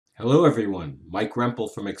Hello everyone, Mike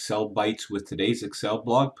Rempel from Excel Bytes with today's Excel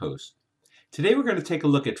blog post. Today we're going to take a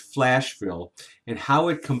look at flash fill and how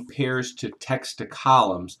it compares to text to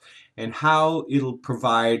columns and how it'll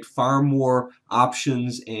provide far more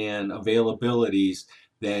options and availabilities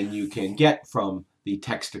than you can get from the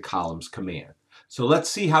text to columns command. So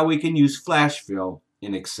let's see how we can use flash fill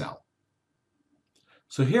in Excel.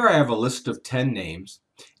 So here I have a list of 10 names,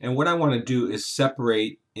 and what I want to do is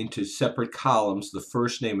separate into separate columns the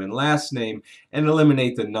first name and last name and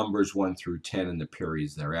eliminate the numbers 1 through 10 and the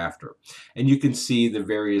periods thereafter. And you can see the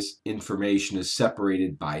various information is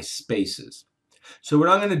separated by spaces. So what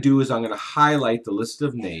I'm going to do is I'm going to highlight the list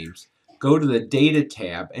of names, go to the Data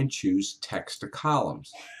tab, and choose Text to Columns.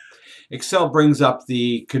 Excel brings up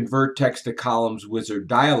the Convert Text to Columns wizard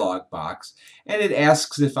dialog box, and it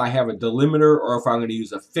asks if I have a delimiter or if I'm going to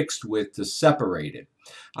use a fixed width to separate it.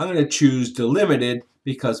 I'm going to choose delimited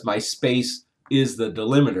because my space is the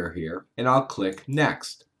delimiter here, and I'll click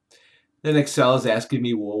Next. Then Excel is asking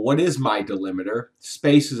me, well, what is my delimiter?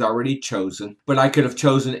 Space is already chosen, but I could have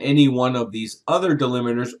chosen any one of these other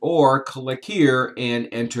delimiters or click here and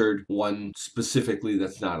entered one specifically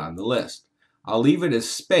that's not on the list. I'll leave it as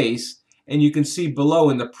space, and you can see below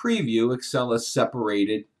in the preview, Excel has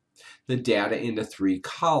separated the data into 3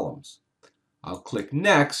 columns. I'll click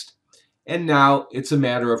Next, and now it's a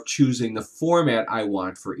matter of choosing the format I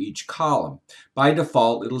want for each column. By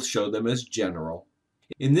default, it'll show them as general.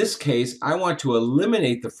 In this case, I want to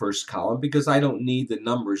eliminate the first column because I don't need the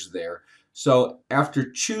numbers there. So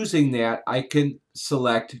after choosing that, I can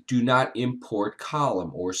select Do Not Import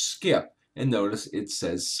Column or Skip. And notice it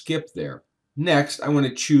says Skip there. Next, I want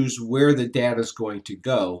to choose where the data is going to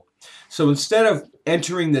go. So instead of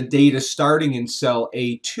entering the data starting in cell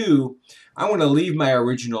A2, I want to leave my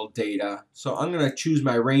original data. So I'm going to choose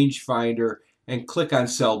my rangefinder and click on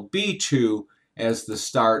cell B2 as the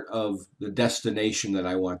start of the destination that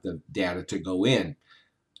I want the data to go in.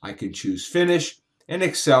 I can choose Finish, and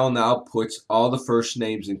Excel now puts all the first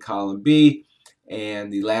names in column B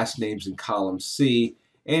and the last names in column C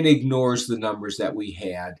and ignores the numbers that we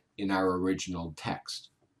had in our original text.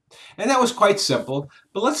 And that was quite simple,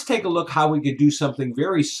 but let's take a look how we could do something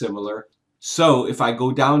very similar. So if I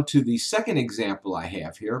go down to the second example I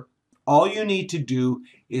have here, all you need to do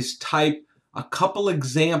is type a couple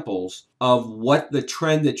examples of what the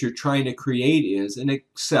trend that you're trying to create is, and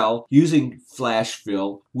Excel, using flash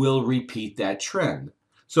fill, will repeat that trend.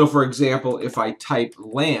 So for example, if I type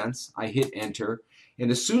Lance, I hit enter,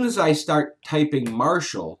 and as soon as I start typing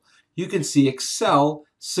Marshall, you can see Excel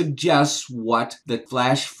suggests what the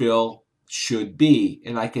flash fill should be.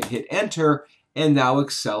 And I can hit enter, and now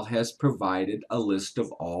Excel has provided a list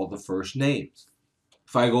of all the first names.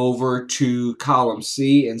 If I go over to column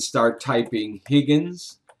C and start typing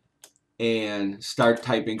Higgins and start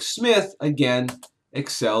typing Smith, again,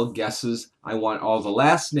 Excel guesses I want all the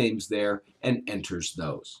last names there and enters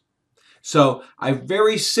those. So I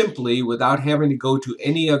very simply, without having to go to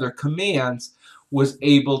any other commands, was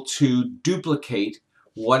able to duplicate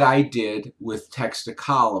what I did with text to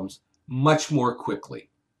columns much more quickly.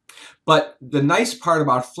 But the nice part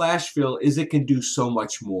about flash fill is it can do so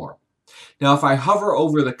much more. Now if I hover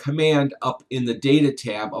over the command up in the Data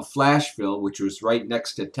tab of flash fill, which was right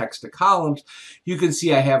next to text to columns, you can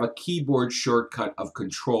see I have a keyboard shortcut of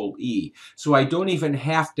Control E. So I don't even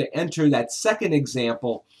have to enter that second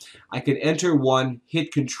example. I can enter one,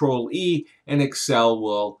 hit Control E, and Excel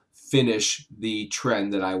will finish the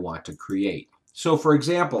trend that I want to create. So for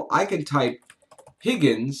example, I can type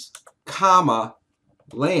Higgins, comma,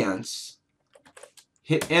 Lance,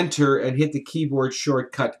 hit enter and hit the keyboard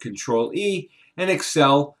shortcut Control E, and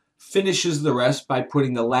Excel finishes the rest by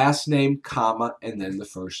putting the last name, comma, and then the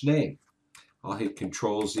first name. I'll hit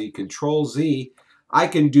Control Z, Control Z. I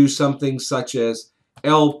can do something such as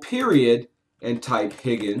L period and type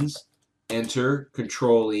Higgins, enter,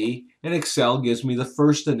 Control E, and Excel gives me the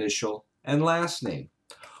first initial and last name.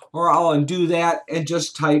 Or I'll undo that and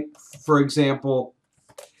just type, for example,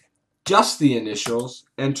 just the initials,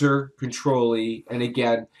 enter, Control E, and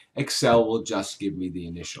again, Excel will just give me the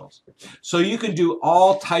initials. So you can do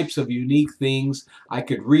all types of unique things. I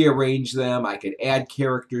could rearrange them. I could add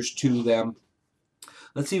characters to them.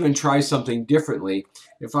 Let's even try something differently.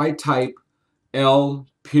 If I type L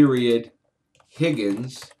period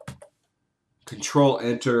Higgins, Control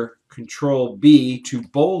Enter, Control B to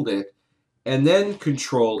bold it, and then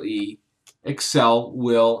Control E, Excel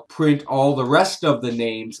will print all the rest of the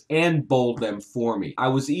names and bold them for me. I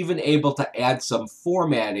was even able to add some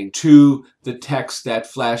formatting to the text that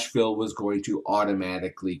flash fill was going to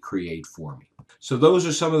automatically create for me. So those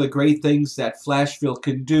are some of the great things that flash fill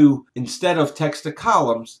can do instead of text to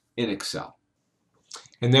columns in Excel.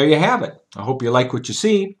 And there you have it. I hope you like what you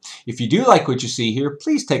see. If you do like what you see here,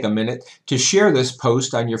 please take a minute to share this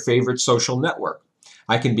post on your favorite social network.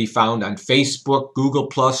 I can be found on Facebook, Google+,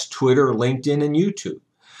 Twitter, LinkedIn, and YouTube.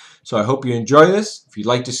 So I hope you enjoy this. If you'd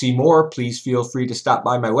like to see more, please feel free to stop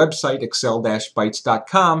by my website,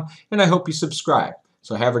 excel-bytes.com, and I hope you subscribe.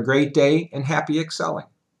 So have a great day and happy excelling.